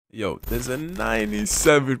Yo, there's a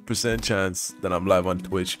 97% chance that I'm live on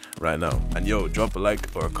Twitch right now. And yo, drop a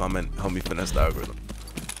like or a comment, help me finesse the algorithm.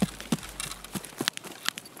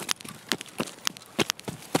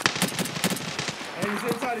 Hey,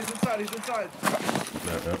 he's inside.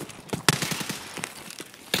 No.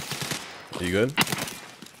 Are you good?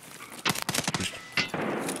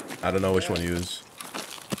 I don't know which one you use.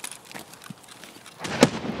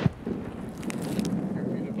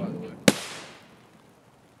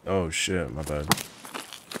 Oh shit, my bad.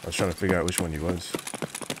 I was trying to figure out which one you was.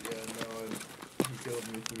 Yeah, no, he killed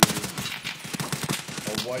me through...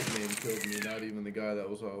 A white man killed me, not even the guy that I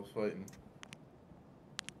was fighting.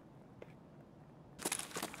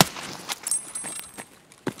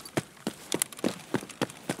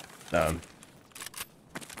 Down.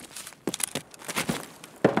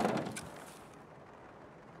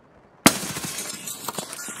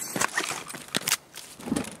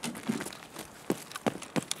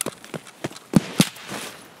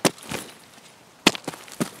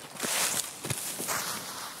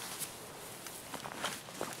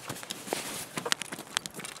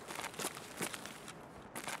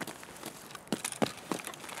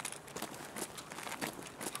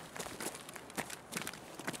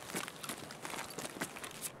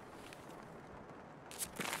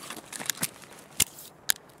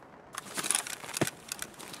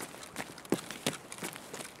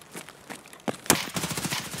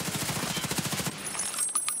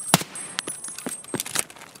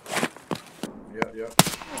 Yep.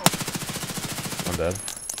 I'm dead.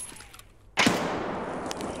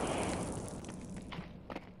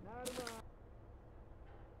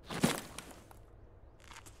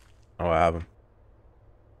 Oh, I have him.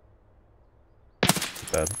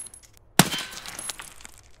 Dead.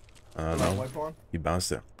 No. He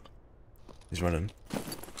bounced it. He's running.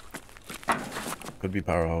 Could be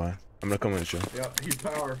power hallway. I'm gonna come with you. Yep, he's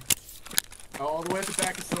power. All the way at the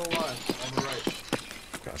back is still alive. On the right.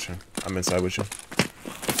 Gotcha. I'm inside with you.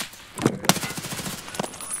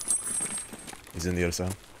 He's in the other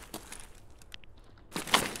side.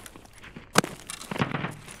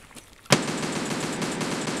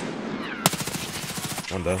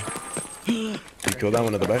 One down. You killed that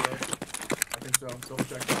one at the back? I think so. Double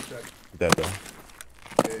check. Dead though.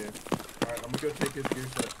 Yeah. Alright, I'm gonna go take his gear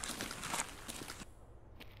set.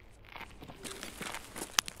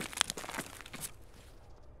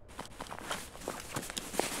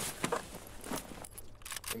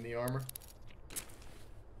 In the armor.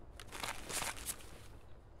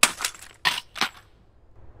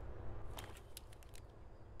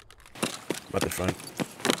 At the front.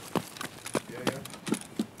 Yeah.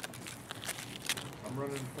 I'm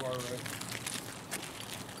running far right.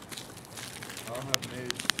 I don't have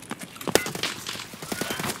nades.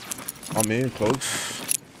 On me, close.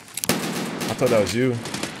 I thought that was you.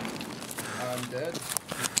 I'm dead.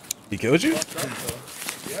 He killed you?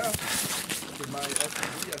 Yeah. With my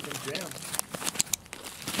SMG, I think jammed.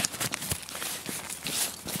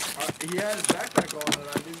 He had his backpack on and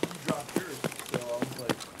I knew you dropped yours. So I was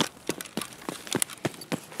like...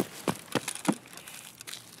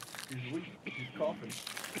 He's weak. He's coughing.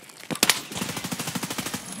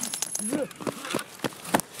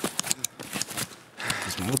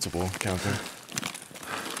 There's multiple counter.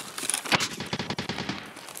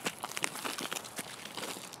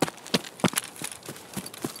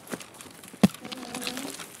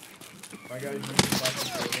 My guy's using the button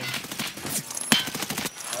for him.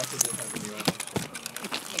 I also didn't have any on.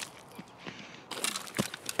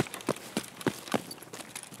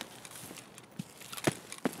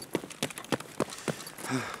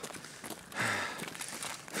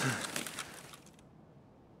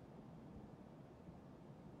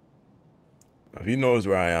 He knows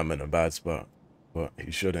where I am in a bad spot, but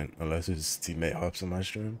he shouldn't unless his teammate hops on my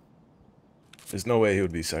stream. There's no way he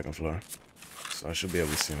would be second floor, so I should be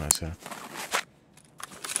able to see myself.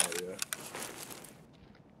 Oh yeah.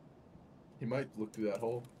 He might look through that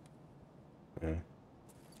hole. Yeah,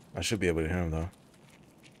 I should be able to hear him though.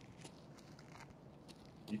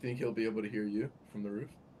 You think he'll be able to hear you from the roof?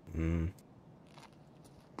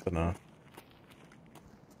 But no.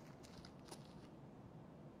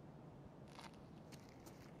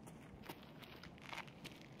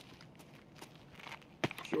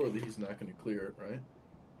 Surely he's not going to clear it, right?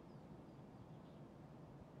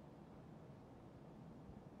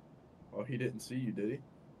 Oh, he didn't see you, did he?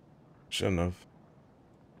 Shouldn't have.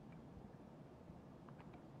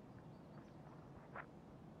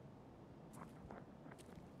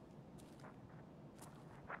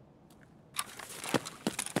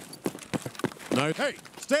 No. Hey,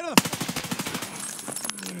 stay to the...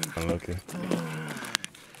 Unlucky.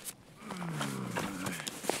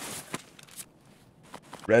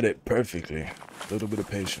 Read it perfectly. A little bit of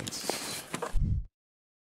patience.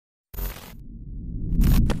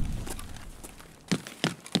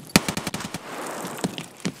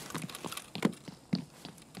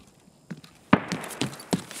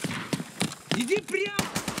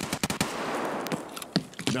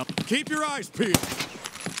 Now keep your eyes peeled.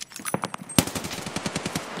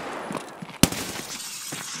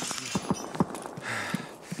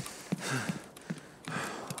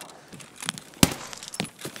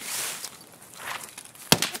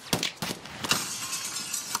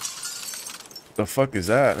 The fuck is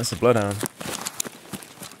that? That's a bloodhound.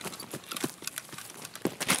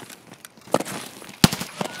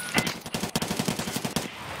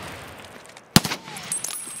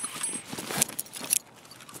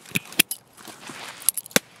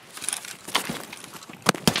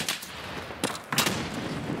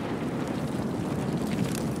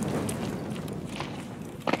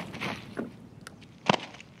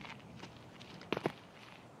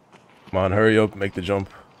 Come on, hurry up, make the jump.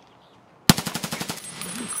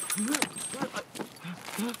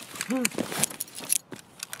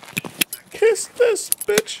 Kiss this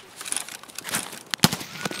bitch.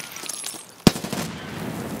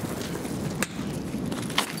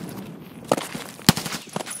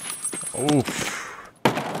 Oof.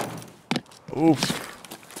 Oof.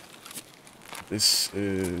 Is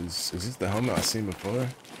this the helmet I've seen before?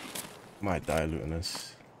 Might die looting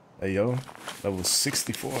this. Hey yo, level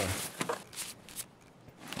 64.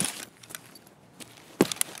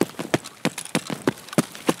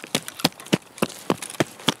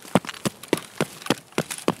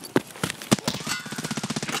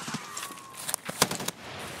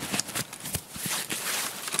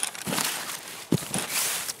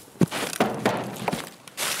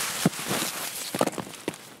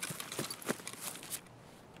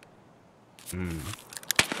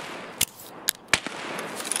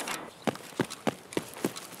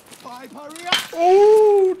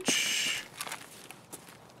 Ouch!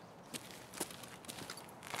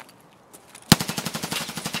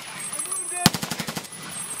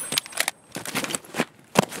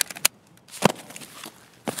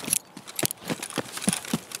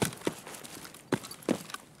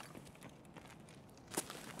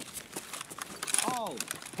 Oh,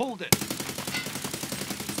 hold it.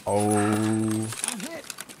 Oh,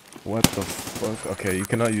 what the fuck? Okay, you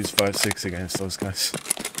cannot use 5.6 against those guys.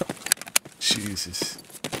 Jesus.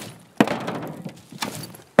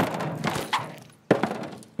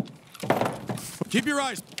 Keep your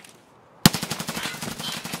eyes.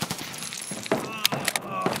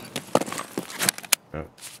 Oh.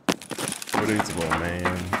 Predictable,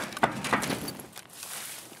 man.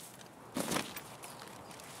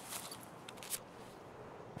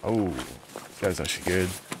 Oh, this guy's actually good.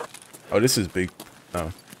 Oh, this is big.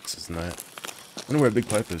 No, this is not. I wonder where Big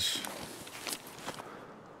Pipe is.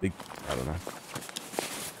 Big, I don't know.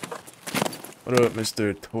 What up,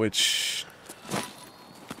 Mr. Twitch?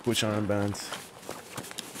 Twitch armband.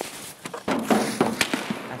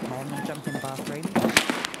 Okay, I'm gonna jump in the bathroom.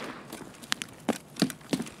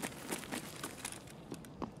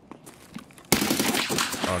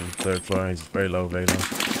 On the 3rd floor, he's very low, very low.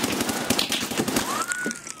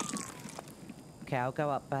 Okay, I'll go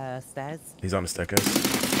up stairs. He's on the staircase.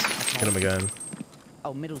 Okay. Hit him again.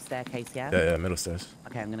 Oh, middle staircase, yeah? Yeah, middle stairs.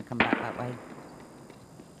 Okay, I'm gonna come back that way.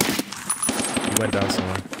 He went down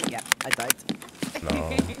somewhere. Yeah, I died.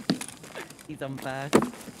 No. He's on first.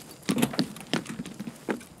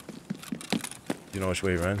 You know which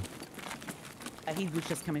way he ran? He was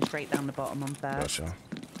just coming straight down the bottom on first. Gotcha.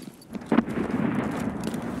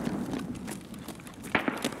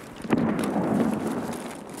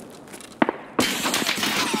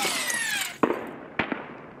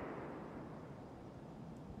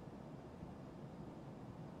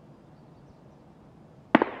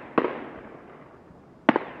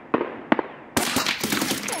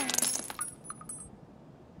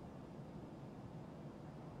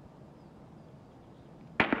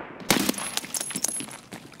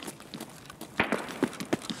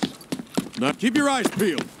 Now keep your eyes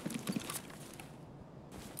peeled.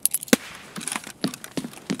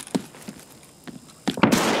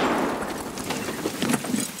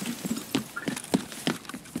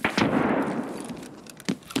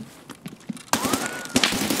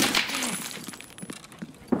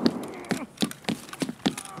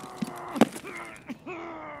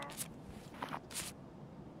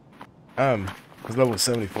 It's level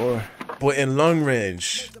 74. But in long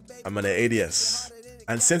range, I'm gonna ADS.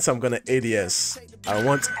 And since I'm gonna ADS, I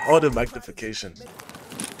want auto magnification.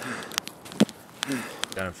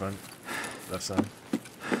 Guy in front, left side.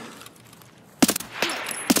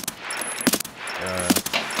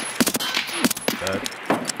 dead.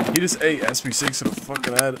 He just ate SP6 to the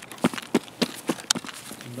fucking head.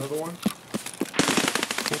 Another one?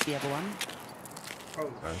 Here's the other one. Oh,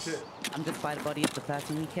 Nice. shit. I'm just by the body of the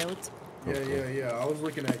person we killed. Yeah. I was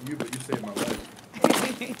looking at you, but you saved my life.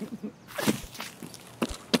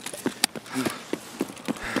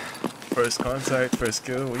 First contact, first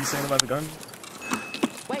kill. What are you saying about the gun?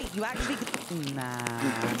 Wait, you actually... Nah.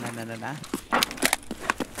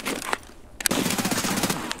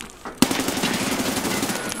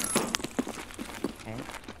 Okay.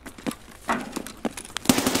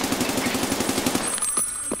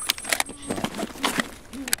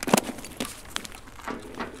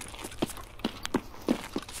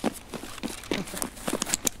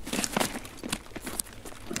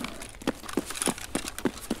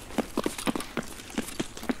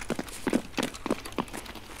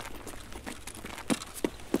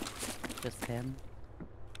 Just him.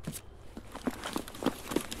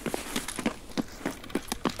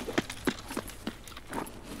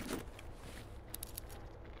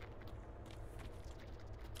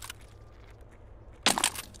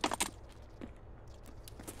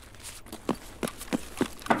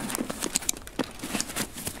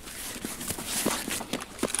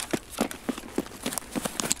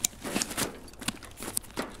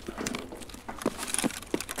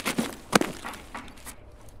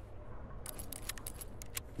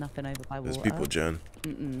 Nothing over by water. There's people, Jen.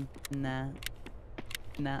 Nah.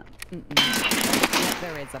 Yeah,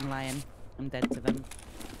 there is. I'm lying. I'm dead to them.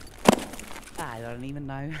 I don't even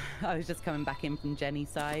know. I was just coming back in from Jenny's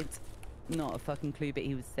side. Not a fucking clue, but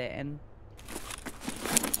he was sitting.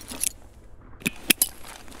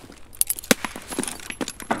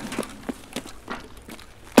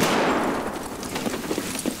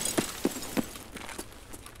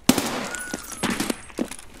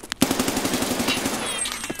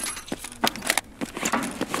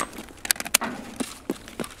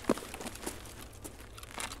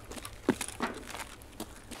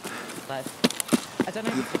 But I don't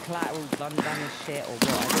know if it's the collateral gun damage shit or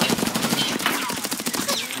what.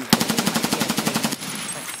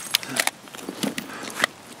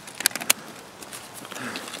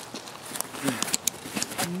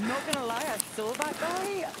 I'm not gonna lie, I saw that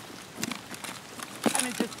guy and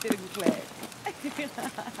it just didn't click.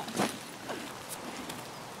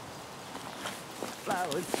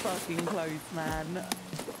 That was fucking close, man.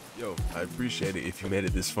 Yo, I appreciate it if you made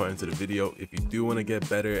it this far into the video. If you do want to get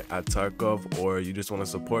better at Tarkov or you just want to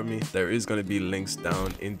support me, there is going to be links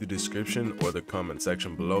down in the description or the comment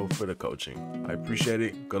section below for the coaching. I appreciate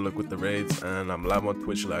it. Good luck with the raids, and I'm live on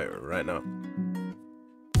Twitch Live right now.